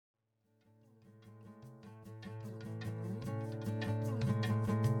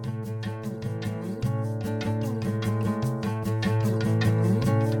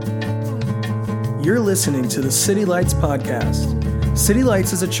You're listening to the City Lights Podcast. City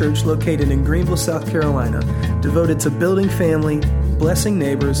Lights is a church located in Greenville, South Carolina, devoted to building family, blessing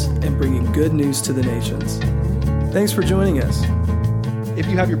neighbors, and bringing good news to the nations. Thanks for joining us. If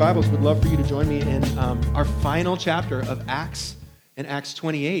you have your Bibles, we'd love for you to join me in our final chapter of Acts and Acts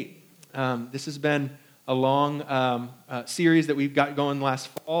 28. This has been a long series that we've got going last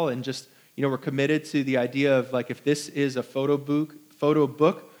fall, and just, we're committed to the idea of, like, if this is a photo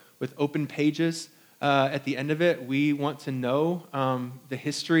book with open pages at the end of it, we want to know the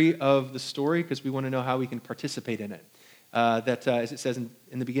history of the story, because we want to know how we can participate in it. As it says in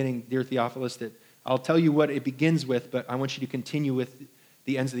the beginning, dear Theophilus, that I'll tell you what it begins with, but I want you to continue with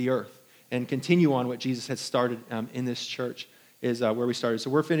the ends of the earth and continue on what Jesus has started in this church is where we started. So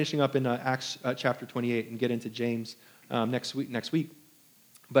we're finishing up in Acts chapter 28 and get into James next week.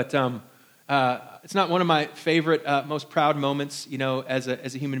 But it's not one of my favorite, most proud moments, as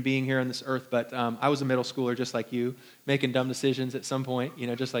a human being here on this earth. But I was a middle schooler just like you, making dumb decisions at some point,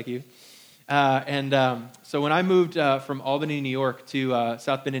 just like you. So when I moved from Albany, New York to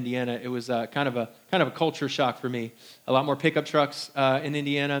South Bend, Indiana, it was kind of a culture shock for me. A lot more pickup trucks in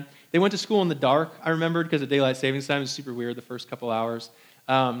Indiana. They went to school in the dark, I remembered, because of daylight savings time. It was super weird the first couple hours.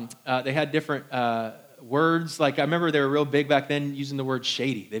 They had different words. Like, I remember they were real big back then using the word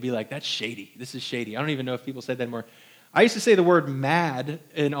shady. They'd be like, that's shady. This is shady. I don't even know if people said that anymore. I used to say the word mad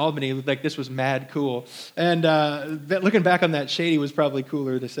in Albany, like this was mad cool. And looking back on that, shady was probably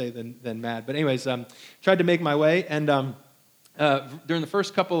cooler to say than mad. But anyways, tried to make my way. And during the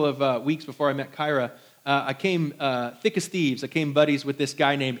first couple of weeks before I met Kyra, I came thick as thieves. I came buddies with this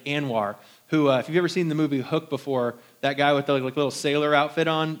guy named Anwar, who, if you've ever seen the movie Hook before, that guy with the little sailor outfit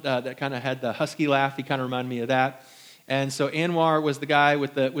on that kind of had the husky laugh, he kind of reminded me of that. And so Anwar was the guy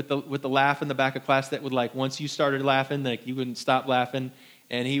with the laugh in the back of class that would, like, once you started laughing, like, you wouldn't stop laughing,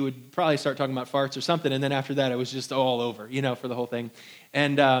 and he would probably start talking about farts or something, and then after that it was just all over, for the whole thing.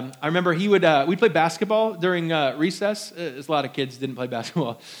 And I remember we'd play basketball during recess. A lot of kids didn't play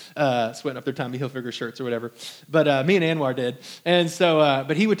basketball, sweating up their Tommy Hilfiger shirts or whatever. But me and Anwar did. And so,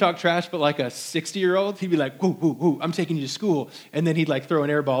 but he would talk trash, but like a 60-year-old, he'd be like, woo, woo, woo, I'm taking you to school. And then he'd, like, throw an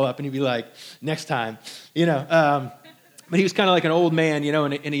air ball up, and he'd be like, next time, But he was kind of like an old man,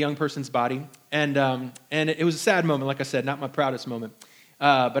 in a young person's body. And it was a sad moment, like I said, not my proudest moment.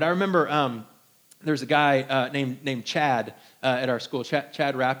 But I remember there was a guy named Chad at our school.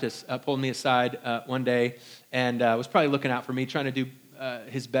 Chad Raptis pulled me aside one day and was probably looking out for me, trying to do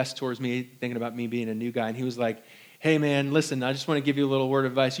his best towards me, thinking about me being a new guy. And he was like, hey, man, listen, I just want to give you a little word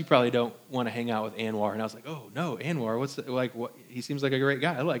of advice. You probably don't want to hang out with Anwar. And I was like, oh, no, Anwar, what? He seems like a great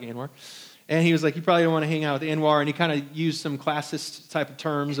guy. I like Anwar. And he was like, you probably don't want to hang out with Anwar. And he kind of used some classist type of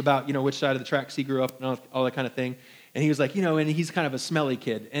terms about, which side of the tracks he grew up and all that kind of thing. And he was like, and he's kind of a smelly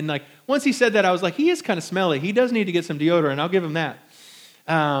kid. And, like, once he said that, I was like, he is kind of smelly. He does need to get some deodorant. I'll give him that.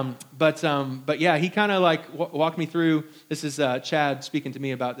 But yeah, he kind of, like, walked me through. This is Chad speaking to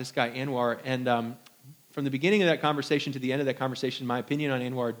me about this guy, Anwar. And from the beginning of that conversation to the end of that conversation, my opinion on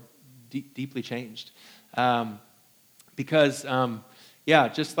Anwar deeply changed. Because...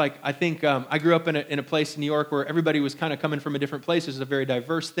 just like, I think I grew up in a place in New York where everybody was kind of coming from a different place. It was a very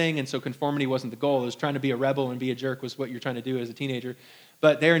diverse thing, and so conformity wasn't the goal. It was trying to be a rebel and be a jerk was what you're trying to do as a teenager.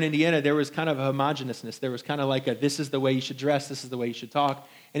 But there in Indiana, there was kind of a homogeneousness. There was kind of like this is the way you should dress, this is the way you should talk.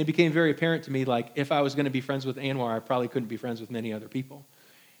 And it became very apparent to me, like, if I was going to be friends with Anwar, I probably couldn't be friends with many other people.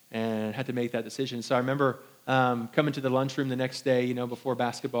 And had to make that decision. So I remember coming to the lunchroom the next day, before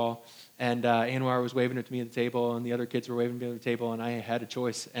basketball, and Anwar was waving to me at the table, and the other kids were waving to me at the table, and I had a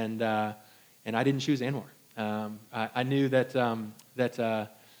choice, and I didn't choose Anwar. I knew that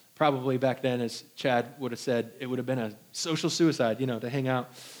probably back then, as Chad would have said, it would have been a social suicide, to hang out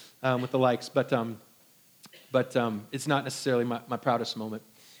with the likes, but it's not necessarily my proudest moment.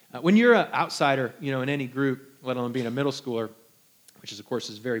 When you're an outsider, in any group, let alone being a middle schooler, which is, of course,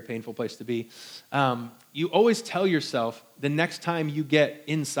 is a very painful place to be, you always tell yourself the next time you get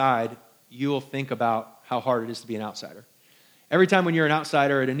inside, you'll think about how hard it is to be an outsider. Every time when you're an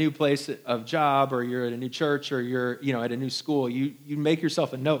outsider at a new place of job, or you're at a new church, or you're at a new school, you make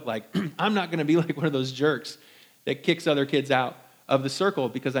yourself a note like, I'm not going to be like one of those jerks that kicks other kids out of the circle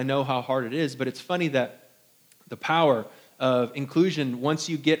because I know how hard it is. But it's funny that the power of inclusion, once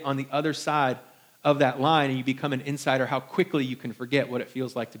you get on the other side of that line and you become an insider, how quickly you can forget what it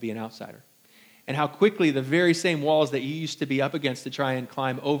feels like to be an outsider. And how quickly the very same walls that you used to be up against to try and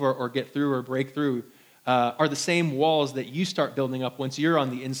climb over or get through or break through are the same walls that you start building up once you're on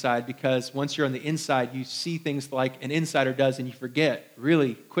the inside, because once you're on the inside, you see things like an insider does, and you forget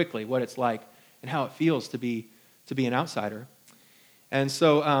really quickly what it's like and how it feels to be an outsider. And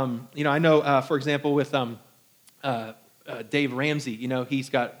so, I know, for example, with Dave Ramsey, he's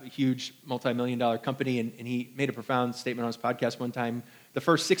got a huge multi-million-dollar company, and he made a profound statement on his podcast one time. The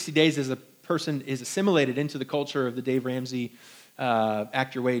first 60 days as a person is assimilated into the culture of the Dave Ramsey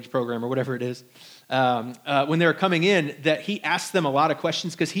Act Your Wage program or whatever it is. When they're coming in, that he asks them a lot of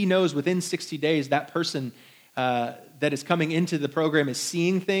questions because he knows within 60 days that person that is coming into the program is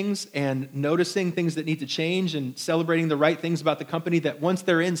seeing things and noticing things that need to change and celebrating the right things about the company, that once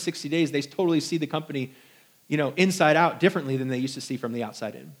they're in 60 days, they totally see the company, inside out differently than they used to see from the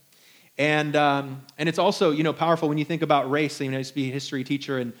outside in. And it's also, powerful when you think about race. I used to be a history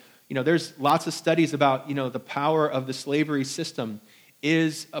teacher, and, there's lots of studies about, the power of the slavery system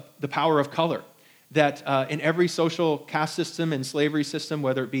is the power of color. That in every social caste system and slavery system,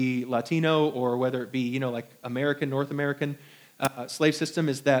 whether it be Latino or whether it be, like American, North American slave system,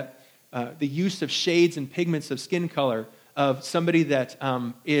 is that the use of shades and pigments of skin color of somebody that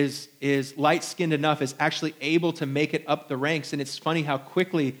is light-skinned enough is actually able to make it up the ranks. And it's funny how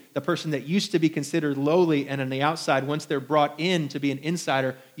quickly the person that used to be considered lowly and on the outside, once they're brought in to be an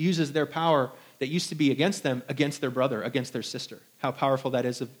insider, uses their power that used to be against them, against their brother, against their sister. How powerful that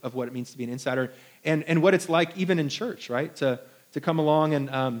is of what it means to be an insider. And what it's like even in church, right? To come along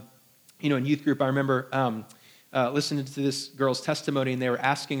and, in youth group, I remember listening to this girl's testimony, and they were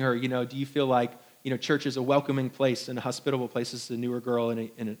asking her, do you feel like, church is a welcoming place and a hospitable place? This is a newer girl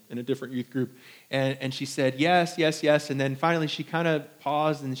in a different youth group. And she said, yes. And then finally she kind of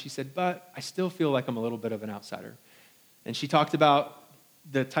paused and she said, but I still feel like I'm a little bit of an outsider. And she talked about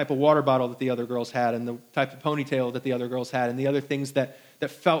the type of water bottle that the other girls had and the type of ponytail that the other girls had and the other things that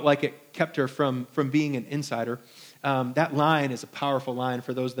felt like it kept her from being an insider. That line is a powerful line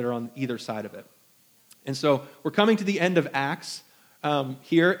for those that are on either side of it. And so we're coming to the end of Acts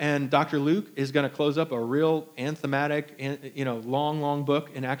here, and Dr. Luke is going to close up a real anthematic, long book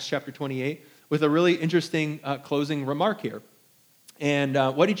in Acts chapter 28 with a really interesting closing remark here. And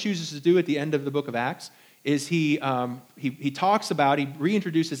what he chooses to do at the end of the book of Acts is he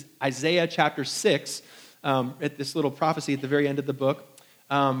reintroduces Isaiah chapter 6 at this little prophecy at the very end of the book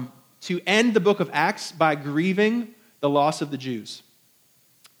to end the book of Acts by grieving the loss of the Jews.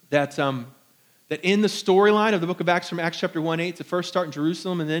 That in the storyline of the book of Acts from Acts chapter 1:8 to first start in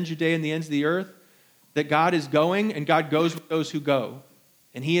Jerusalem and then Judea and the ends of the earth, that God is going and God goes with those who go.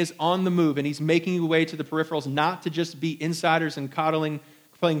 And he is on the move and he's making his way to the peripherals, not to just be insiders and playing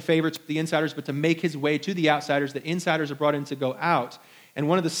favorites with the insiders, but to make his way to the outsiders. The insiders are brought in to go out. And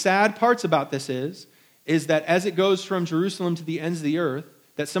one of the sad parts about this is that as it goes from Jerusalem to the ends of the earth,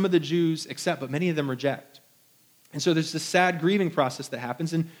 that some of the Jews accept, but many of them reject. And so there's this sad grieving process that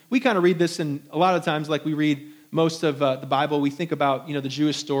happens. And we kind of read this, and a lot of times, like we read most of the Bible, we think about, the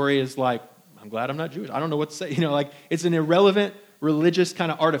Jewish story as like, I'm glad I'm not Jewish. I don't know what to say. Like it's an irrelevant religious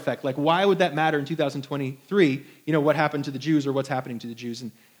kind of artifact. Like, why would that matter in 2023? What happened to the Jews or what's happening to the Jews?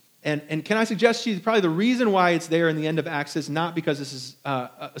 And can I suggest to you, probably the reason why it's there in the end of Acts is not because this is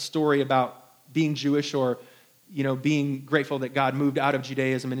a story about being Jewish or, being grateful that God moved out of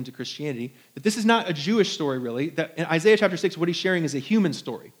Judaism and into Christianity. That this is not a Jewish story, really. That in Isaiah chapter 6, what he's sharing is a human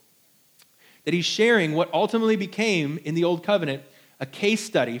story. That he's sharing what ultimately became, in the Old Covenant, a case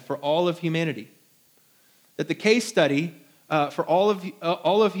study for all of humanity. That the case study for all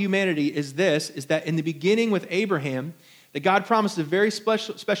of humanity is that in the beginning with Abraham, that God promised a very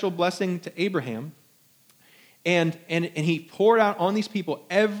special blessing to Abraham, and he poured out on these people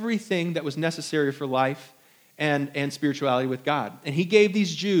everything that was necessary for life and spirituality with God. And he gave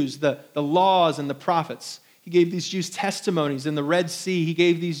these Jews the laws and the prophets. He gave these Jews testimonies in the Red Sea. He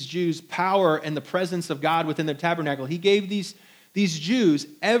gave these Jews power and the presence of God within their tabernacle. He gave these Jews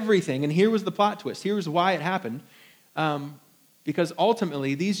everything. And here was the plot twist. Here was why it happened. Because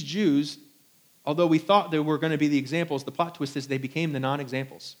ultimately, these Jews, although we thought they were going to be the examples, the plot twist is they became the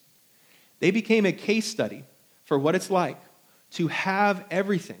non-examples. They became a case study for what it's like to have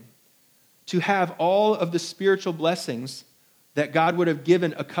everything, to have all of the spiritual blessings that God would have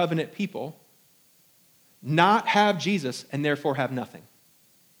given a covenant people, not have Jesus, and therefore have nothing.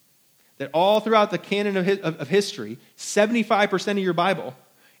 That all throughout the canon of history, 75% of your Bible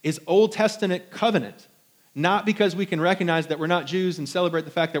is Old Testament covenant. Not because we can recognize that we're not Jews and celebrate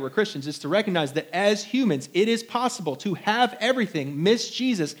the fact that we're Christians. It's to recognize that as humans, it is possible to have everything, miss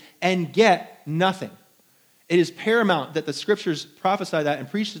Jesus, and get nothing. It is paramount that the scriptures prophesy that and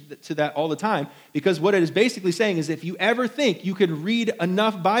preach to that all the time, because what it is basically saying is if you ever think you could read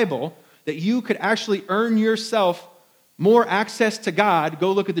enough Bible that you could actually earn yourself more access to God,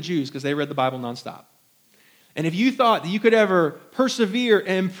 go look at the Jews, because they read the Bible nonstop. And if you thought that you could ever persevere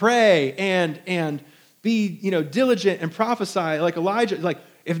and pray and be, diligent and prophesy like Elijah. Like,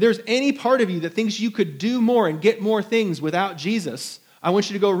 if there's any part of you that thinks you could do more and get more things without Jesus, I want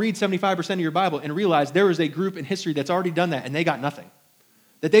you to go read 75% of your Bible and realize there is a group in history that's already done that and they got nothing.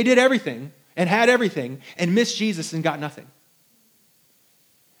 That they did everything and had everything and missed Jesus and got nothing.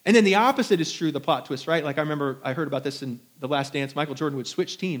 And then the opposite is true, the plot twist, right? Like, I remember I heard about this in The Last Dance. Michael Jordan would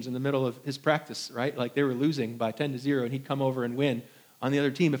switch teams in the middle of his practice, right? Like, they were losing by 10-0 and he'd come over and win on the other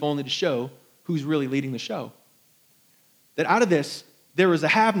team, if only to show who's really leading the show. That out of this, there was a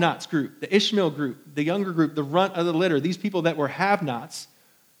have-nots group, the Ishmael group, the younger group, the runt of the litter, these people that were have-nots,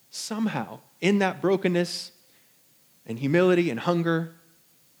 somehow, in that brokenness and humility and hunger,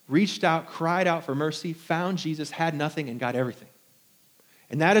 reached out, cried out for mercy, found Jesus, had nothing, and got everything.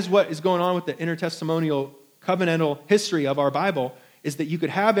 And that is what is going on with the intertestamental covenantal history of our Bible, is that you could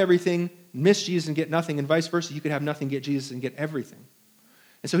have everything, miss Jesus, and get nothing, and vice versa. You could have nothing, get Jesus, and get everything.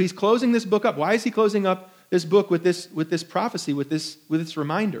 And so he's closing this book up. Why is he closing up this book with this prophecy, with this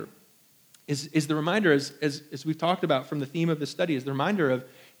reminder? Is the reminder, as we've talked about from the theme of this study, is the reminder of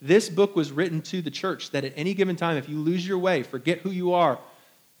this book was written to the church, that at any given time, if you lose your way, forget who you are,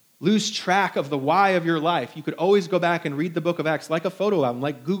 lose track of the why of your life, you could always go back and read the book of Acts like a photo album,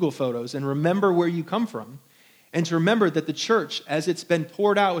 like Google Photos, and remember where you come from. And to remember that the church, as it's been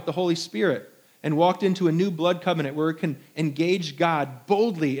poured out with the Holy Spirit and walked into a new blood covenant where it can engage God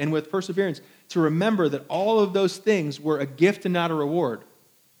boldly and with perseverance, to remember that all of those things were a gift and not a reward.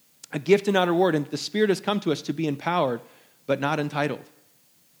 A gift and not a reward. And the Spirit has come to us to be empowered, but not entitled.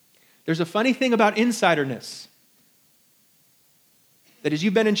 There's a funny thing about insiderness. That as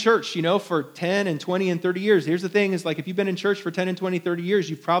you've been in church, for 10 and 20 and 30 years, here's the thing, is like, if you've been in church for 10 and 20, 30 years,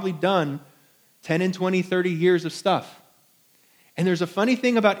 you've probably done 10 and 20, 30 years of stuff. And there's a funny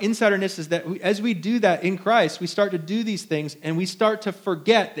thing about insiderness, is that as we do that in Christ, we start to do these things and we start to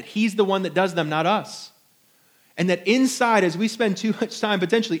forget that he's the one that does them, not us. And that inside, as we spend too much time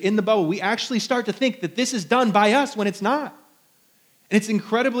potentially in the bubble, we actually start to think that this is done by us when it's not. And it's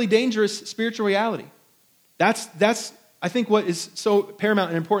incredibly dangerous spiritual reality. That's I think what is so paramount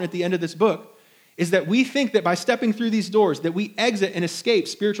and important at the end of this book is that we think that by stepping through these doors that we exit and escape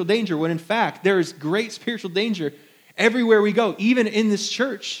spiritual danger, when in fact there is great spiritual danger everywhere we go, even in this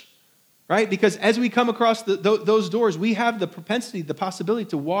church, right? Because as we come across those doors, we have the propensity, the possibility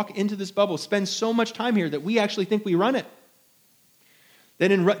to walk into this bubble, spend so much time here that we actually think we run it.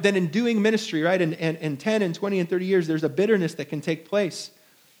 Then in doing ministry, right, and 10 and 20 and 30 years, there's a bitterness that can take place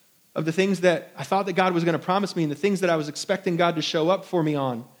of the things that I thought that God was going to promise me and the things that I was expecting God to show up for me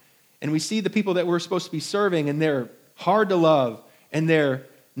on. And we see the people that we're supposed to be serving, and they're hard to love, and they're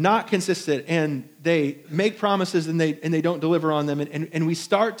not consistent, and they make promises and they don't deliver on them. And we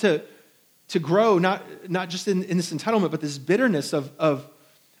start to grow, not just in this entitlement, but this bitterness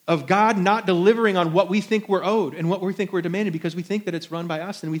of God not delivering on what we think we're owed and what we think we're demanded, because we think that it's run by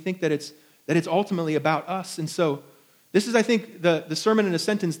us and we think that it's ultimately about us. And so this is, I think, the sermon in a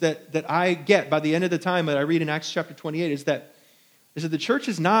sentence that I get by the end of the time that I read in Acts chapter 28 is that the church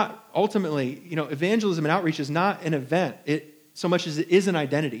is not ultimately, evangelism and outreach is not an event so much as it is an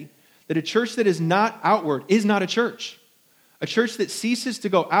identity. That a church that is not outward is not a church. A church that ceases to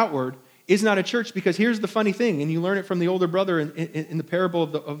go outward is not a church, because here's the funny thing, and you learn it from the older brother in the parable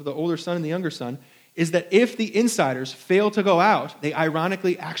of the older son and the younger son, is that if the insiders fail to go out, they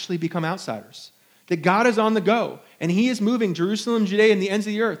ironically actually become outsiders. That God is on the go, and he is moving Jerusalem, Judea, and the ends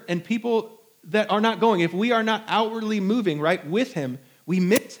of the earth. And people that are not going, if we are not outwardly moving right with him, we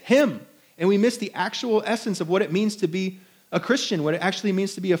miss him. And we miss the actual essence of what it means to be a Christian, what it actually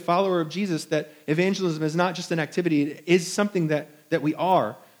means to be a follower of Jesus, that evangelism is not just an activity, it is something that we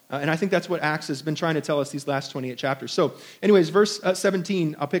are. And I think that's what Acts has been trying to tell us these last 28 chapters. So anyways, verse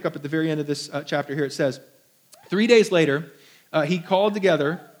 17, I'll pick up at the very end of this chapter here. It says, 3 days later, he called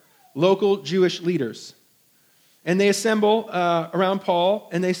together local Jewish leaders. And they assemble around Paul,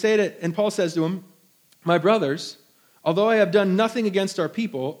 and and Paul says to them, "My brothers, although I have done nothing against our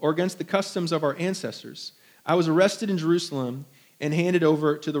people or against the customs of our ancestors, I was arrested in Jerusalem and handed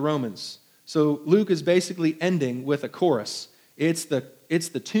over to the Romans." So Luke is basically ending with a chorus. It's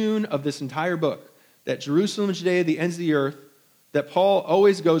the tune of this entire book, that Jerusalem, Judea, the ends of the earth, that Paul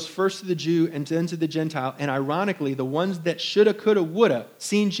always goes first to the Jew and then to the Gentile. And ironically, the ones that shoulda, coulda, woulda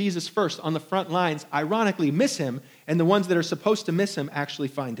seen Jesus first on the front lines, ironically miss him, and the ones that are supposed to miss him actually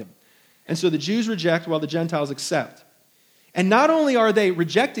find him. And so the Jews reject while the Gentiles accept. And not only are they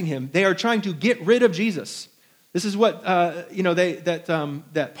rejecting him, they are trying to get rid of Jesus. This is what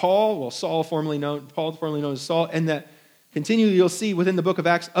that Paul, formerly known as Saul, and that continually you'll see within the book of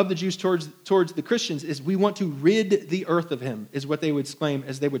Acts of the Jews towards the Christians is we want to rid the earth of him, is what they would exclaim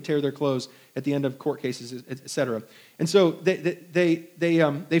as they would tear their clothes at the end of court cases, etc. And so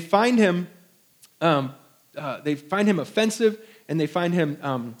they find him offensive, and they find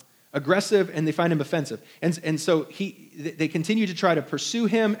him aggressive, and they find him offensive. And so they continue to try to pursue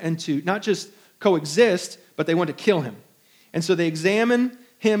him and to not just coexist, but they want to kill him. And so they examine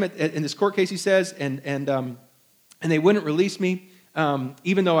him in this court case, he says, and they wouldn't release me,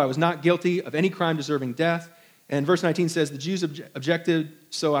 even though I was not guilty of any crime deserving death. And verse 19 says, the Jews objected,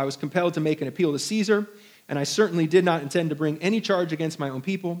 so I was compelled to make an appeal to Caesar, and I certainly did not intend to bring any charge against my own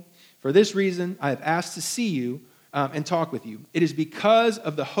people. For this reason, I have asked to see you and talk with you. It is because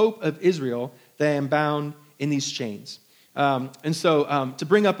of the hope of Israel that I am bound in these chains. And so to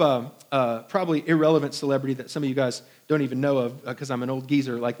bring up a probably irrelevant celebrity that some of you guys don't even know of, because I'm an old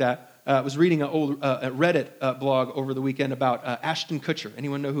geezer like that, I was reading an old Reddit blog over the weekend about Ashton Kutcher.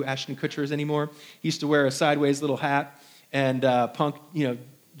 Anyone know who Ashton Kutcher is anymore? He used to wear a sideways little hat and punk,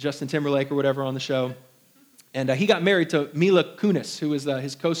 Justin Timberlake or whatever on the show. And he got married to Mila Kunis, who was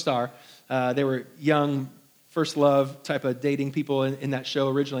his co-star. They were young, first love type of dating people in that show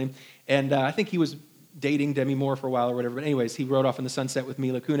originally. And I think he was dating Demi Moore for a while or whatever. But anyways, he rode off in the sunset with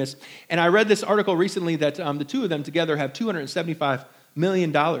Mila Kunis. And I read this article recently that the two of them together have $275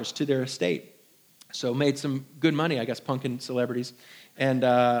 million to their estate. So made some good money, I guess, punking celebrities and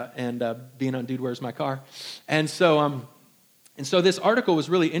being on Dude, Where's My Car? And so this article was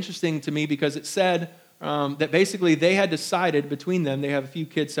really interesting to me because it said that basically they had decided between them, they have a few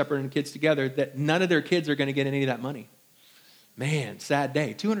kids separate and kids together, that none of their kids are going to get any of that money. Man, sad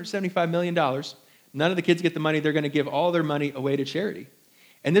day. $275 million. None of the kids get the money. They're going to give all their money away to charity.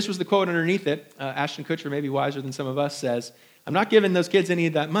 And this was the quote underneath it. Ashton Kutcher, maybe wiser than some of us, says, I'm not giving those kids any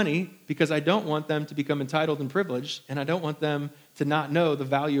of that money because I don't want them to become entitled and privileged, and I don't want them to not know the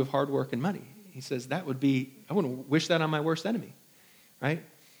value of hard work and money. He says I wouldn't wish that on my worst enemy, right?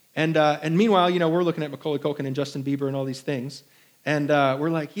 And meanwhile, we're looking at Macaulay Culkin and Justin Bieber and all these things, and we're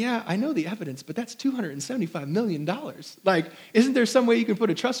like, yeah, I know the evidence, but that's $275 million. Like, isn't there some way you can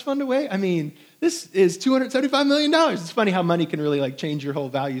put a trust fund away? I mean, this is $275 million. It's funny how money can really change your whole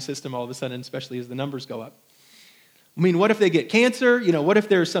value system all of a sudden, especially as the numbers go up. I mean, what if they get cancer? What if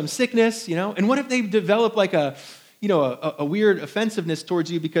there's some sickness? And what if they develop a weird offensiveness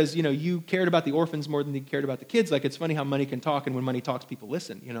towards you because, you cared about the orphans more than you cared about the kids? Like, it's funny how money can talk, and when money talks, people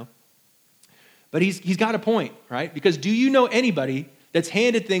listen, But he's got a point, right? Because do you know anybody that's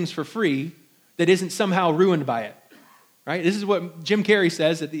handed things for free that isn't somehow ruined by it, right? This is what Jim Carrey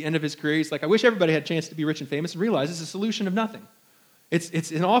says at the end of his career. He's like, I wish everybody had a chance to be rich and famous and realize it's a solution of nothing.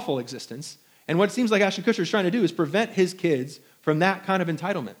 It's an awful existence. And what it seems like Ashton Kutcher is trying to do is prevent his kids from that kind of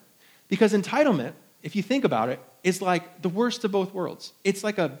entitlement. Because entitlement, if you think about it, is like the worst of both worlds. It's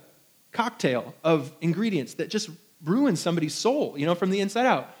like a cocktail of ingredients that just ruins somebody's soul, from the inside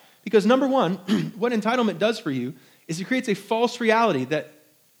out. Because number one, what entitlement does for you is it creates a false reality that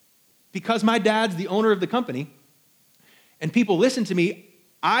because my dad's the owner of the company and people listen to me,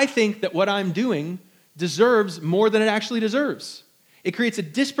 I think that what I'm doing deserves more than it actually deserves. It creates a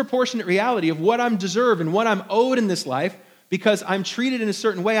disproportionate reality of what I'm deserved and what I'm owed in this life because I'm treated in a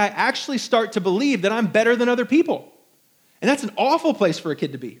certain way. I actually start to believe that I'm better than other people. And that's an awful place for a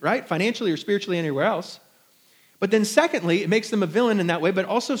kid to be, right? Financially or spiritually, anywhere else. But then secondly, it makes them a villain in that way, but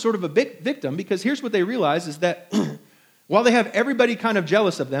also sort of a big victim, because here's what they realize is that while they have everybody kind of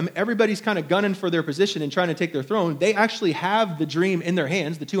jealous of them, everybody's kind of gunning for their position and trying to take their throne, they actually have the dream in their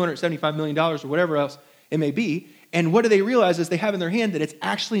hands, the $275 million or whatever else it may be. And what do they realize is they have in their hand that it's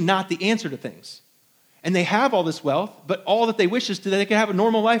actually not the answer to things. And they have all this wealth, but all that they wish is that they can have a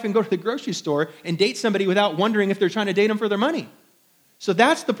normal life and go to the grocery store and date somebody without wondering if they're trying to date them for their money. So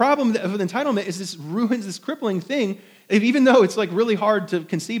that's the problem of entitlement, is this ruins this crippling thing. Even though it's really hard to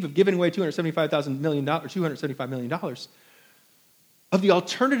conceive of giving away $275 million, of the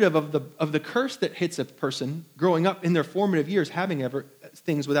alternative of the curse that hits a person growing up in their formative years, having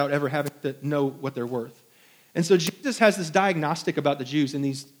things without ever having to know what they're worth. And so Jesus has this diagnostic about the Jews in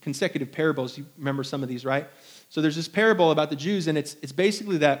these consecutive parables. You remember some of these, right? So there's this parable about the Jews, and it's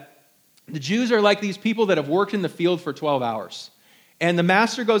basically that the Jews are like these people that have worked in the field for 12 hours. And the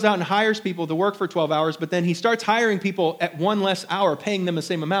master goes out and hires people to work for 12 hours, but then he starts hiring people at one less hour, paying them the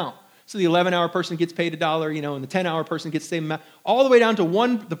same amount. So the 11-hour person gets paid $1, and the 10-hour person gets the same amount. All the way down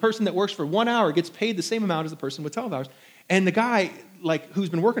to the person that works for 1 hour gets paid the same amount as the person with 12 hours. And the guy, who's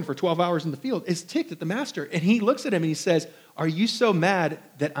been working for 12 hours in the field, is ticked at the master. And he looks at him and he says, "Are you so mad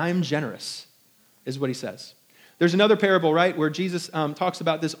that I'm generous?" is what he says. There's another parable, right, where Jesus talks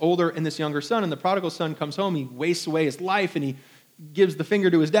about this older and this younger son, and the prodigal son comes home, he wastes away his life, and he gives the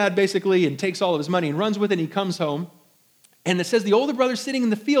finger to his dad, basically, and takes all of his money and runs with it, and he comes home. And it says the older brother's sitting in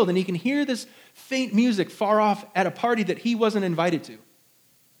the field, and he can hear this faint music far off at a party that he wasn't invited to.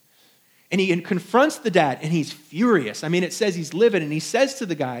 And he confronts the dad, and he's furious. I mean, it says he's livid, and he says to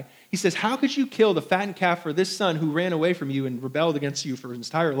the guy, he says, how could you kill the fattened calf for this son who ran away from you and rebelled against you for his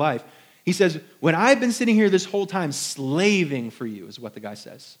entire life? He says, when I've been sitting here this whole time slaving for you, is what the guy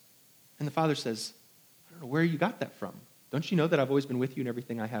says. And the father says, I don't know where you got that from. Don't you know that I've always been with you and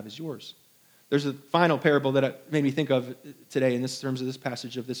everything I have is yours? There's a final parable that made me think of today in terms of this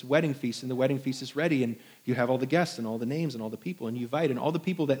passage of this wedding feast. And the wedding feast is ready, and you have all the guests and all the names and all the people, and you invite. And all the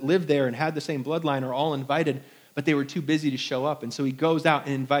people that live there and had the same bloodline are all invited, but they were too busy to show up. And so he goes out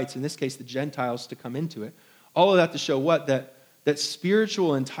and invites, in this case, the Gentiles to come into it. All of that to show what? That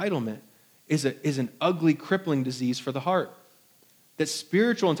spiritual entitlement is an ugly, crippling disease for the heart. That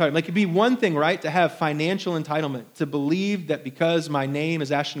spiritual entitlement, like, it could be one thing, right, to have financial entitlement, to believe that because my name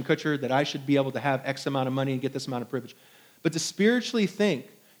is Ashton Kutcher, that I should be able to have X amount of money and get this amount of privilege. But to spiritually think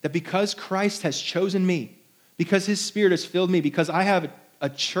that because Christ has chosen me, because his Spirit has filled me, because I have a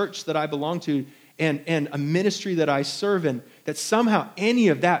church that I belong to and a ministry that I serve in, that somehow any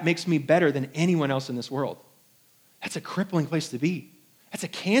of that makes me better than anyone else in this world. That's a crippling place to be. That's a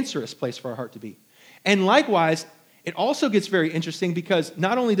cancerous place for our heart to be. And likewise, it also gets very interesting because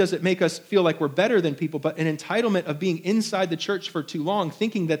not only does it make us feel like we're better than people, but an entitlement of being inside the church for too long,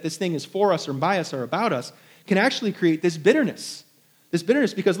 thinking that this thing is for us or by us or about us, can actually create this bitterness. This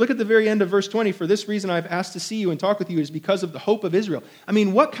bitterness, because look at the very end of verse 20. For this reason I've asked to see you and talk with you is because of the hope of Israel. I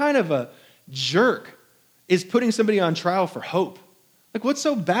mean, what kind of a jerk is putting somebody on trial for hope? Like, what's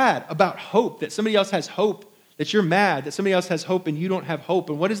so bad about hope, that somebody else has hope, that you're mad, that somebody else has hope and you don't have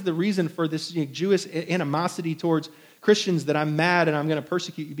hope? And what is the reason for this Jewish animosity towards Christians, that I'm mad and I'm going to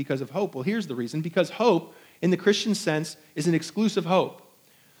persecute you because of hope? Well, here's the reason. Because hope, in the Christian sense, is an exclusive hope.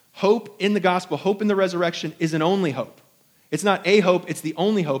 Hope in the gospel, hope in the resurrection, is an only hope. It's not a hope, it's the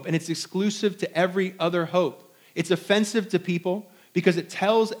only hope, and it's exclusive to every other hope. It's offensive to people because it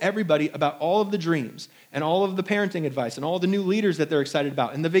tells everybody about all of the dreams and all of the parenting advice and all the new leaders that they're excited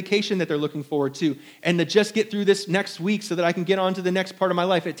about and the vacation that they're looking forward to and to just get through this next week so that I can get on to the next part of my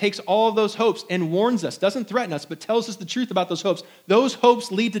life. It takes all of those hopes and warns us, doesn't threaten us, but tells us the truth about those hopes. Those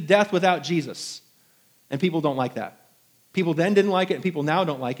hopes lead to death without Jesus, and people don't like that. People then didn't like it, and people now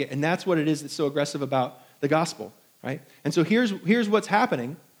don't like it, and that's what it is that's so aggressive about the gospel, right? And so here's what's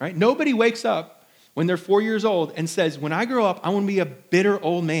happening, right? Nobody wakes up when they're 4 years old and says, when I grow up, I want to be a bitter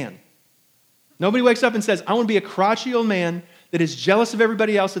old man. Nobody wakes up and says, I want to be a crotchety old man that is jealous of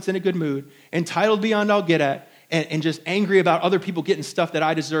everybody else that's in a good mood, entitled beyond all get at, and just angry about other people getting stuff that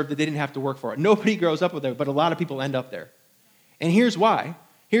I deserve that they didn't have to work for. Nobody grows up with it, but a lot of people end up there. And here's why.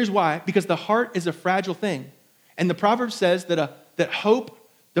 Here's why. Because the heart is a fragile thing. And the proverb says that hope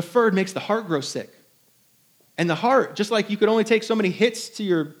deferred makes the heart grow sick. And the heart, just like you could only take so many hits to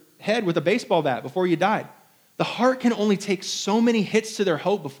your head with a baseball bat before you died, the heart can only take so many hits to their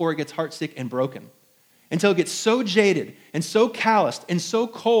hope before it gets heartsick and broken, until it gets so jaded and so calloused and so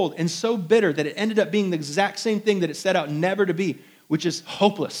cold and so bitter that it ended up being the exact same thing that it set out never to be, which is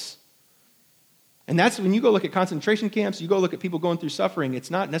hopeless. And that's when you go look at concentration camps, you go look at people going through suffering,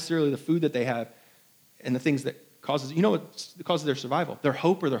 it's not necessarily the food that they have and the things that causes, you know what causes their survival? Their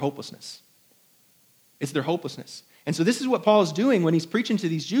hope or their hopelessness. It's their hopelessness. And so this is what Paul is doing when he's preaching to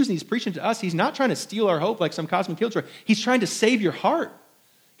these Jews and he's preaching to us. He's not trying to steal our hope like some cosmic killjoy. He's trying to save your heart.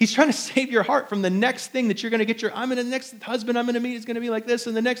 He's trying to save your heart from the next thing that you're going to get the next husband I'm going to meet is going to be like this,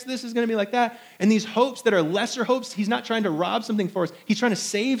 and the next this is going to be like that. And these hopes that are lesser hopes, he's not trying to rob something for us. He's trying to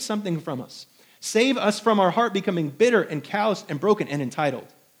save something from us. Save us from our heart becoming bitter and calloused and broken and entitled.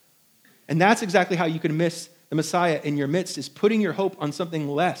 And that's exactly how you can miss the Messiah in your midst, is putting your hope on something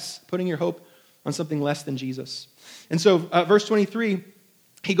less, putting your hope on something less than Jesus. And so verse 23,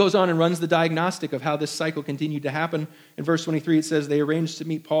 he goes on and runs the diagnostic of how this cycle continued to happen. In verse 23, it says, they arranged to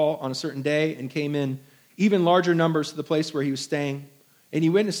meet Paul on a certain day and came in even larger numbers to the place where he was staying. And he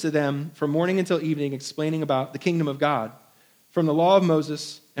witnessed to them from morning until evening, explaining about the kingdom of God, from the law of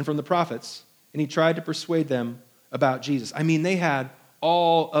Moses and from the prophets. And he tried to persuade them about Jesus. I mean, they had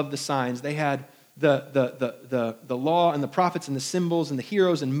all of the signs. They had the law and the prophets and the symbols and the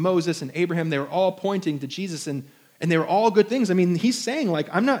heroes and Moses and Abraham. They were all pointing to Jesus, and they were all good things. I mean, he's saying, like,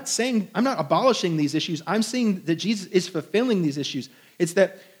 I'm not abolishing these issues. I'm saying that Jesus is fulfilling these issues.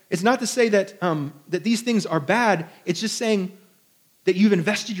 It's not to say that these things are bad. It's just saying that you've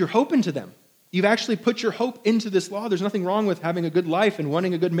invested your hope into them. You've actually put your hope into this law. There's nothing wrong with having a good life and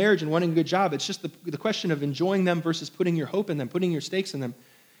wanting a good marriage and wanting a good job. It's just the question of enjoying them versus putting your hope in them, putting your stakes in them.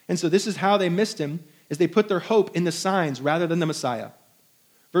 And so this is how they missed him, is they put their hope in the signs rather than the Messiah.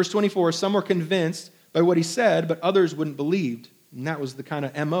 Verse 24, some were convinced by what he said, but others wouldn't believe. And that was the kind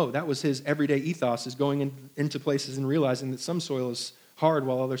of MO. That was his everyday ethos, is going into places and realizing that some soil is hard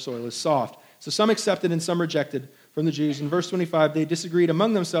while other soil is soft. So some accepted and some rejected from the Jews. In verse 25, they disagreed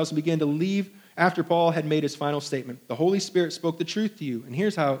among themselves and began to leave after Paul had made his final statement. The Holy Spirit spoke the truth to you. And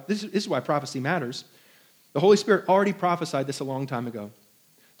here's how, this is why prophecy matters. The Holy Spirit already prophesied this a long time ago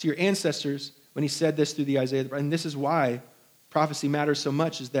to your ancestors when he said this through the Isaiah. And this is why prophecy matters so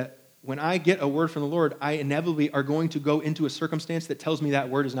much, is that when I get a word from the Lord, I inevitably are going to go into a circumstance that tells me that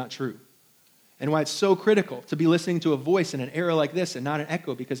word is not true. And why it's so critical to be listening to a voice in an era like this and not an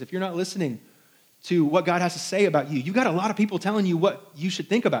echo, because if you're not listening to what God has to say about you, you've got a lot of people telling you what you should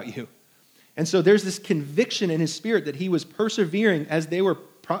think about you. And so there's this conviction in his spirit that he was persevering as they were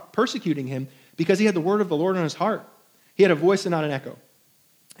persecuting him because he had the word of the Lord on his heart. He had a voice and not an echo.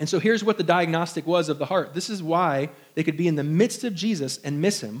 And so here's what the diagnostic was of the heart. This is why they could be in the midst of Jesus and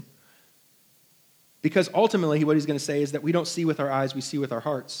miss him, because ultimately what he's going to say is that we don't see with our eyes, we see with our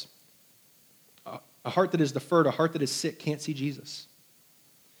hearts. A heart that is deferred, a heart that is sick, can't see Jesus.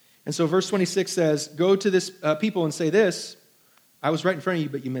 And so verse 26 says, go to this people and say this, I was right in front of you,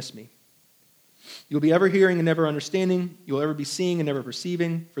 but you missed me. You'll be ever hearing and never understanding. You'll ever be seeing and never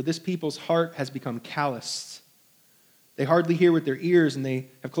perceiving. For this people's heart has become calloused. They hardly hear with their ears, and they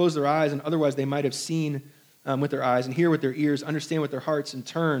have closed their eyes, and otherwise they might have seen with their eyes and hear with their ears, understand with their hearts, and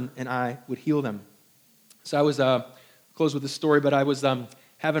turn, and I would heal them. So I was, close with this story, but I was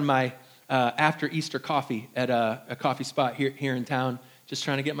having my after Easter coffee at a coffee spot here in town, just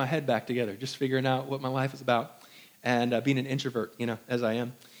trying to get my head back together, just figuring out what my life is about, and being an introvert, as I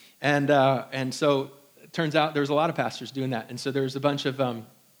am. And so it turns out there was a lot of pastors doing that. And so there was a bunch of,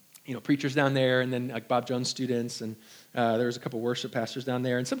 preachers down there, and then like Bob Jones students, and there was a couple worship pastors down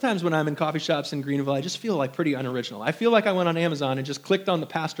there. And sometimes when I'm in coffee shops in Greenville, I just feel like pretty unoriginal. I feel like I went on Amazon and just clicked on the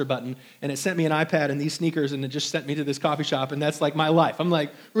pastor button, and it sent me an iPad and these sneakers, and it just sent me to this coffee shop, and that's like my life. I'm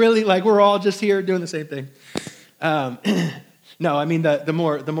like, really? Like we're all just here doing the same thing. No, I mean, the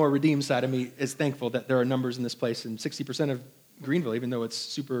more redeemed side of me is thankful that there are numbers in this place, and 60% of Greenville, even though it's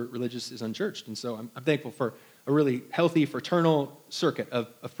super religious, is unchurched. And so I'm thankful for a really healthy, fraternal circuit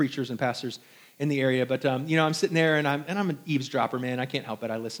of preachers and pastors in the area. But, I'm sitting there, and I'm an eavesdropper, man. I can't help it.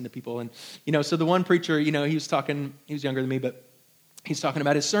 I listen to people. And, so the one preacher, he was younger than me, but he's talking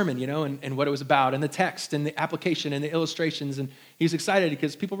about his sermon, and what it was about, and the text, and the application, and the illustrations. And he was excited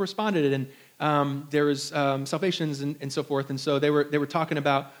because people responded, and there was salvations and so forth. And so they were talking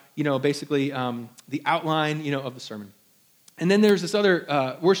about, basically the outline, of the sermon. And then there's this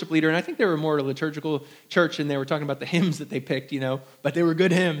other worship leader, and I think they were more a liturgical church, and they were talking about the hymns that they picked, but they were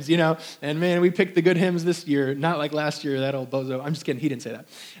good hymns, And man, we picked the good hymns this year, not like last year, that old bozo. I'm just kidding, he didn't say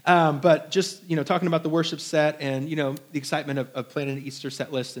that. But just, talking about the worship set and, the excitement of planning an Easter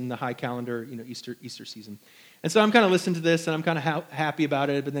set list and the high calendar, Easter season. And so I'm kind of listening to this, and I'm kind of happy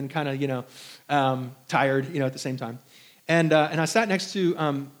about it, but then kind of, tired, at the same time. And I sat next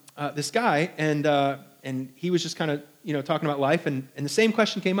to this guy, and he was just kind of, talking about life, and the same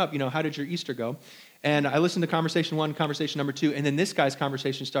question came up, how did your Easter go? And I listened to conversation one, conversation number two, and then this guy's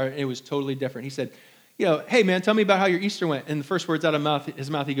conversation started, and it was totally different. He said, hey man, tell me about how your Easter went. And the first words out of his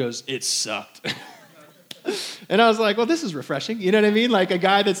mouth, he goes, it sucked. And I was like, well, this is refreshing. You know what I mean? Like a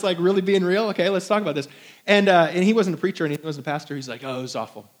guy that's like really being real. Okay, let's talk about this. And he wasn't a preacher, and he wasn't a pastor. He's like, oh, it was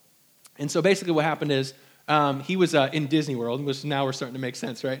awful. And so basically what happened is, he was in Disney World, which now we're starting to make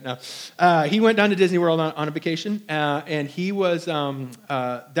sense, right? Now, he went down to Disney World on a vacation, and he was down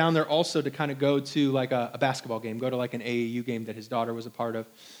there also to kind of go to like a basketball game, go to like an AAU game that his daughter was a part of.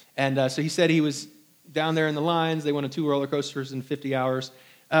 And so he said he was down there in the lines. They went on 2 roller coasters in 50 hours.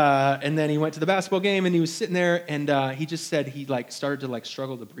 And then he went to the basketball game, and he was sitting there, and he just said he like started to like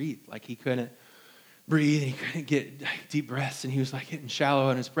struggle to breathe. Like he couldn't breathe, and he couldn't get deep breaths, and he was like getting shallow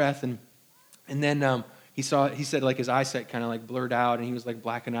on his breath. And then he said like his eyesight kind of like blurred out, and he was like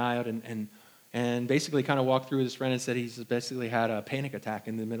blacking out, and basically kind of walked through with his friend and said he's basically had a panic attack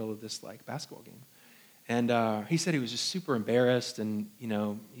in the middle of this like basketball game. And he said he was just super embarrassed, and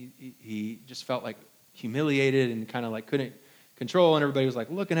he just felt like humiliated and kind of like couldn't control, and everybody was like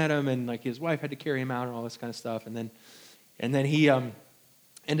looking at him, and like his wife had to carry him out and all this kind of stuff. And then he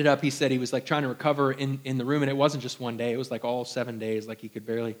ended up, he said he was like trying to recover in the room, and it wasn't just one day, it was like all 7 days, like he could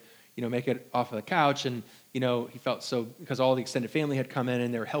barely make it off of the couch. And he felt so, because all the extended family had come in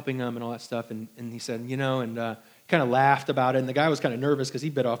and they were helping him and all that stuff. And he said, kind kind of laughed about it, and the guy was kind of nervous because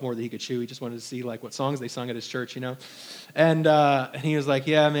he bit off more than he could chew. He just wanted to see like what songs they sung at his church, And he was like,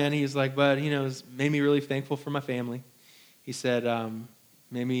 yeah, man. He was like, but it made me really thankful for my family. He said,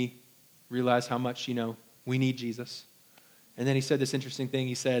 made me realize how much we need Jesus. And then he said this interesting thing.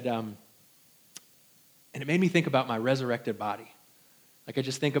 He said, and it made me think about my resurrected body. Like I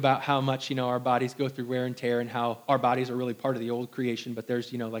just think about how much our bodies go through wear and tear, and how our bodies are really part of the old creation, but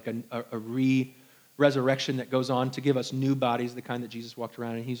there's like a resurrection that goes on to give us new bodies, the kind that Jesus walked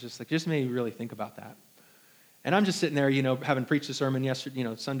around. And he's just like, just made me really think about that. And I'm just sitting there, having preached a sermon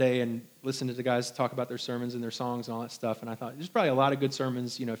yesterday, Sunday, and listened to the guys talk about their sermons and their songs and all that stuff. And I thought, there's probably a lot of good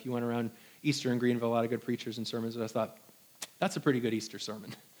sermons, if you went around Easter in Greenville, a lot of good preachers and sermons. But I thought, that's a pretty good Easter sermon.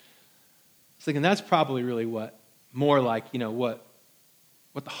 I was thinking that's probably really what the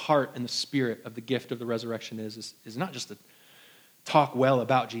heart and the spirit of the gift of the resurrection is not just to talk well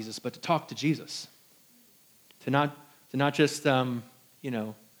about Jesus, but to talk to Jesus. To not just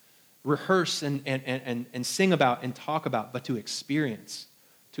rehearse and sing about and talk about, but to experience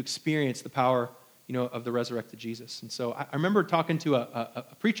the power of the resurrected Jesus. And so I remember talking to a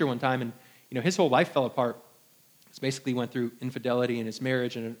preacher one time, and his whole life fell apart. He basically went through infidelity in his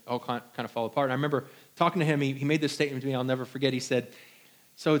marriage, and it all kind of fell apart. And I remember talking to him. He made this statement to me I'll never forget. He said,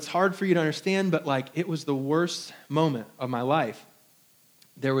 so it's hard for you to understand, but it was the worst moment of my life.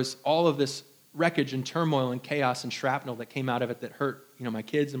 There was all of this wreckage and turmoil and chaos and shrapnel that came out of it that hurt, my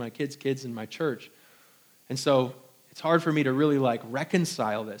kids and my kids' kids and my church. And so it's hard for me to really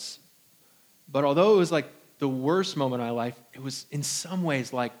reconcile this. But although it was the worst moment of my life, it was in some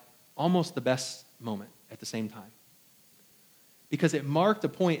ways almost the best moment at the same time. Because it marked a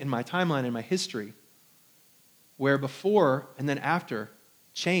point in my timeline, in my history, where before and then after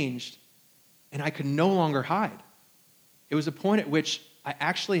changed, and I could no longer hide. It was a point at which I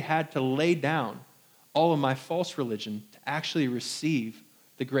actually had to lay down all of my false religion to actually receive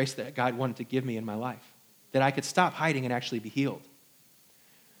the grace that God wanted to give me in my life, that I could stop hiding and actually be healed.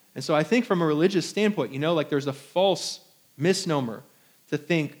 And so I think from a religious standpoint, there's a false misnomer to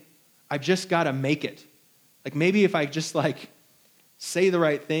think, I've just got to make it. Maybe if I just say the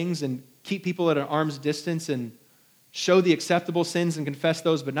right things and keep people at an arm's distance and show the acceptable sins and confess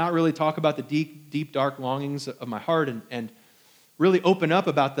those, but not really talk about the deep, deep, dark longings of my heart and really open up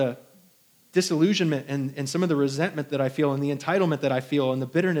about the disillusionment and some of the resentment that I feel and the entitlement that I feel and the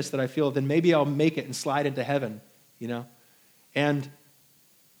bitterness that I feel, then maybe I'll make it and slide into heaven, And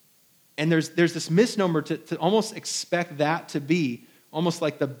there's this misnomer to almost expect that to be almost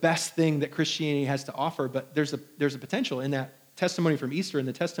like the best thing that Christianity has to offer, but there's a potential in that testimony from Easter and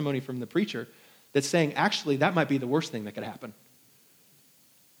the testimony from the preacher that's saying, actually, that might be the worst thing that could happen.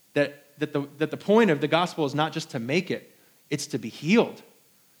 That the point of the gospel is not just to make it, it's to be healed.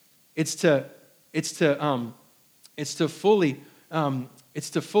 It's to fully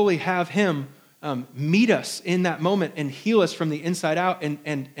have Him meet us in that moment and heal us from the inside out.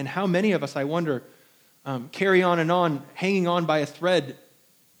 And how many of us, I wonder, carry on and on, hanging on by a thread,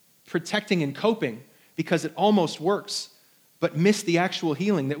 protecting and coping because it almost works, but miss the actual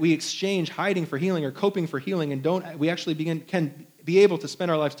healing, that we exchange hiding for healing or coping for healing, and we actually can be able to spend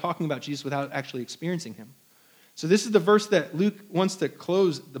our lives talking about Jesus without actually experiencing Him. So this is the verse that Luke wants to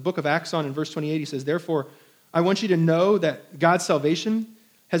close the book of Acts on in verse 28. He says, therefore, I want you to know that God's salvation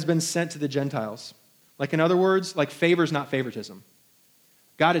has been sent to the Gentiles. In other words, favor's not favoritism.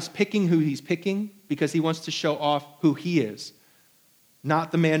 God is picking who He's picking because He wants to show off who He is.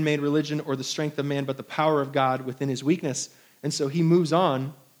 Not the man-made religion or the strength of man, but the power of God within His weakness. And so He moves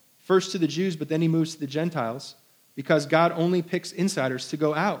on, first to the Jews, but then He moves to the Gentiles, because God only picks insiders to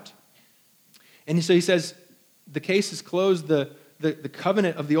go out. And so He says, the case is closed, the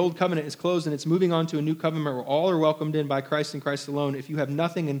covenant of the old covenant is closed, and it's moving on to a new covenant where all are welcomed in by Christ and Christ alone. If you have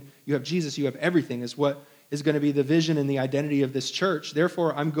nothing and you have Jesus, you have everything, is what is going to be the vision and the identity of this church.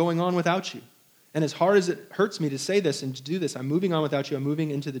 Therefore, I'm going on without you. And as hard as it hurts me to say this and to do this, I'm moving on without you. I'm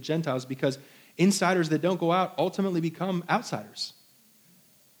moving into the Gentiles, because insiders that don't go out ultimately become outsiders.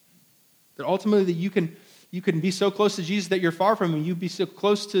 That ultimately you can be so close to Jesus that you're far from Him. You be so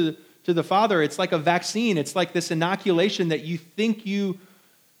close to the Father. It's like a vaccine. It's like this inoculation that you think you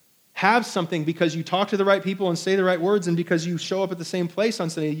have something because you talk to the right people and say the right words, and because you show up at the same place on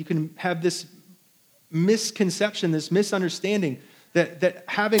Sunday. You can have this misconception, this misunderstanding that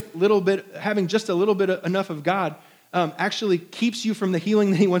having just a little bit enough of God actually keeps you from the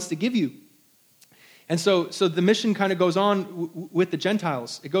healing that He wants to give you. And so the mission kind of goes on with the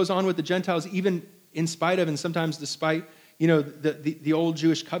Gentiles. It goes on with the Gentiles even in spite of and sometimes despite the old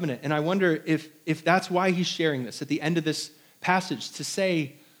Jewish covenant. And I wonder if that's why He's sharing this at the end of this passage, to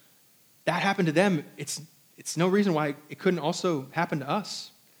say that happened to them. It's it's no reason why it couldn't also happen to us.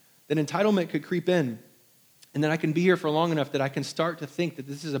 That entitlement could creep in, and then I can be here for long enough that I can start to think that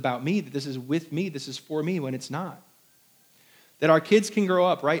this is about me, that this is with me, this is for me, when it's not. That our kids can grow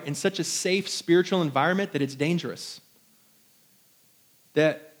up, right, in such a safe spiritual environment that it's dangerous.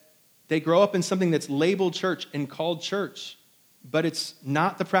 That they grow up in something that's labeled church and called church, but it's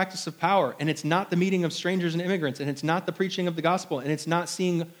not the practice of power, and it's not the meeting of strangers and immigrants, and it's not the preaching of the gospel, and it's not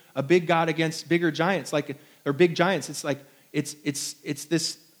seeing a big God against bigger giants, or big giants. It's like it's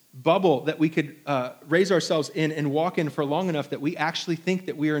this bubble that we could raise ourselves in and walk in for long enough that we actually think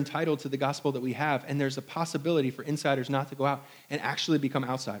that we are entitled to the gospel that we have, and there's a possibility for insiders not to go out and actually become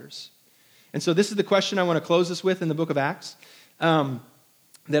outsiders. And so this is the question I want to close this with in the book of Acts,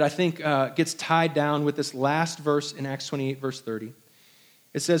 that I think gets tied down with this last verse in Acts 28, verse 30.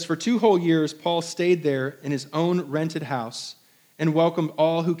 It says, "For 2 whole years Paul stayed there in his own rented house and welcomed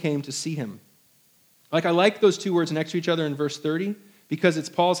all who came to see him." I like those 2 words next to each other in verse 30, because it's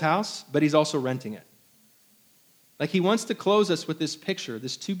Paul's house, but he's also renting it. He wants to close us with this picture,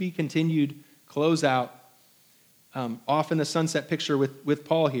 this to-be-continued closeout, off in the sunset picture with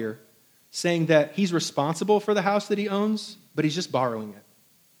Paul here, saying that he's responsible for the house that he owns, but he's just borrowing it.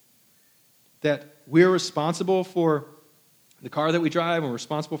 That we're responsible for the car that we drive, and we're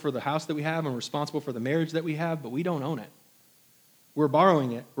responsible for the house that we have, and we're responsible for the marriage that we have, but we don't own it. We're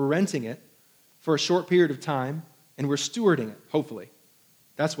borrowing it, we're renting it for a short period of time, and we're stewarding it, hopefully.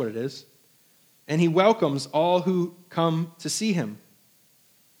 That's what it is. And he welcomes all who come to see him.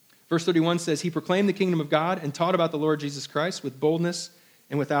 Verse 31 says, "He proclaimed the kingdom of God and taught about the Lord Jesus Christ with boldness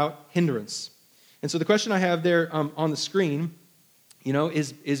and without hindrance." And so the question I have there on the screen,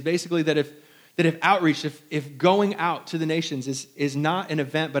 is basically that if outreach, if going out to the nations is not an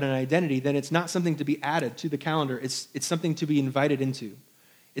event but an identity, then it's not something to be added to the calendar. It's something to be invited into.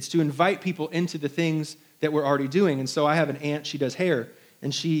 It's to invite people into the things that we're already doing. And so I have an aunt, she does hair,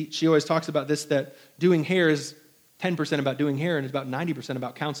 and she always talks about this, that doing hair is 10% about doing hair and it's about 90%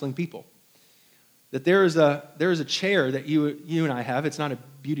 about counseling people. That there is a chair that you and I have. It's not a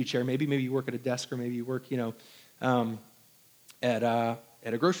beauty chair. Maybe you work at a desk, or maybe you work, at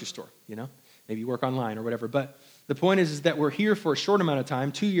a grocery store, Maybe you work online or whatever. But the point is that we're here for a short amount of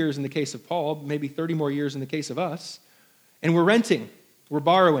time, 2 years in the case of Paul, maybe 30 more years in the case of us, and we're renting, we're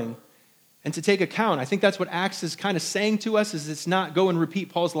borrowing. And to take account, I think that's what Acts is kind of saying to us, is it's not go and repeat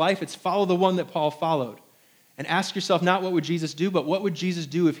Paul's life, it's follow the one that Paul followed. And ask yourself not what would Jesus do, but what would Jesus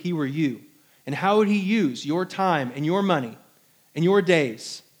do if he were you? And how would he use your time and your money and your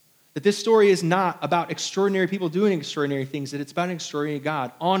days? That this story is not about extraordinary people doing extraordinary things, that it's about an extraordinary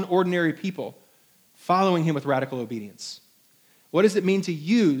God on ordinary people, following him with radical obedience. What does it mean to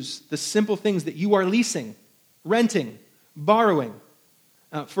use the simple things that you are leasing, renting, borrowing,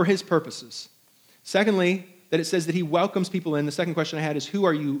 for his purposes? Secondly, that it says that he welcomes people in. The second question I had is, who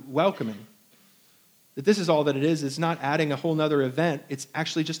are you welcoming? That this is all that it is. It's not adding a whole nother event. It's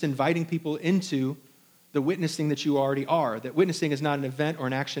actually just inviting people into the witnessing that you already are. That witnessing is not an event or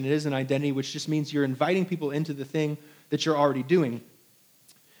an action. It is an identity, which just means you're inviting people into the thing that you're already doing.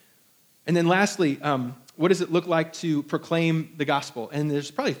 And then lastly, what does it look like to proclaim the gospel? And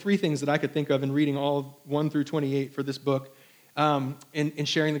there's probably 3 things that I could think of in reading all 1 through 28 for this book, in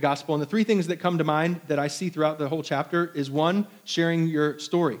sharing the gospel. And the 3 things that come to mind that I see throughout the whole chapter is, 1, sharing your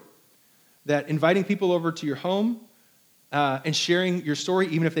story. That inviting people over to your home and sharing your story,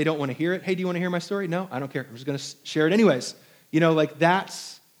 even if they don't want to hear it. Hey, do you want to hear my story? No, I don't care. I'm just going to share it anyways.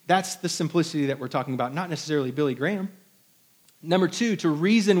 That's the simplicity that we're talking about, not necessarily Billy Graham. Number 2, to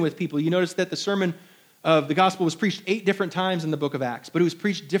reason with people. You notice that the sermon of the gospel was preached 8 different times in the book of Acts, but it was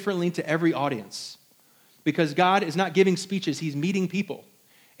preached differently to every audience. Because God is not giving speeches, he's meeting people.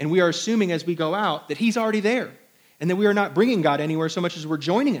 And we are assuming as we go out that he's already there, and that we are not bringing God anywhere so much as we're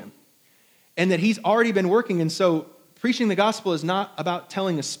joining him, and that he's already been working. And so preaching the gospel is not about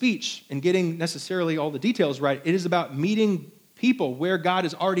telling a speech and getting necessarily all the details right. It is about meeting people where God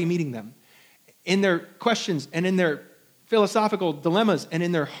is already meeting them, in their questions and in their philosophical dilemmas and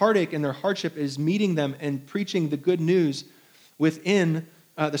in their heartache and their hardship, is meeting them and preaching the good news within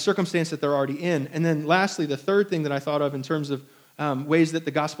the circumstance that they're already in. And then lastly, the third thing that I thought of in terms of ways that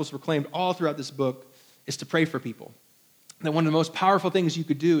the gospel is proclaimed all throughout this book is to pray for people. That one of the most powerful things you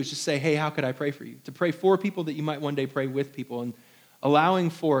could do is just say, hey, how could I pray for you? To pray for people that you might one day pray with people, and allowing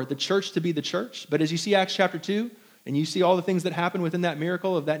for the church to be the church. But as you see Acts chapter 2, and you see all the things that happen within that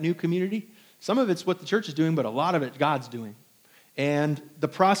miracle of that new community, some of it's what the church is doing, but a lot of it God's doing. And the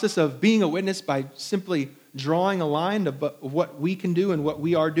process of being a witness by simply drawing a line of what we can do and what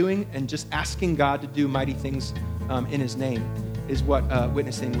we are doing, and just asking God to do mighty things in his name, is what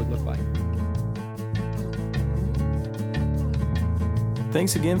witnessing would look like.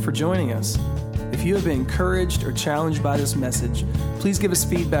 Thanks again for joining us. If you have been encouraged or challenged by this message, please give us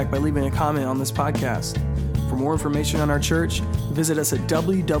feedback by leaving a comment on this podcast. For more information on our church, visit us at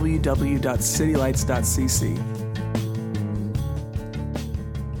www.citylights.cc.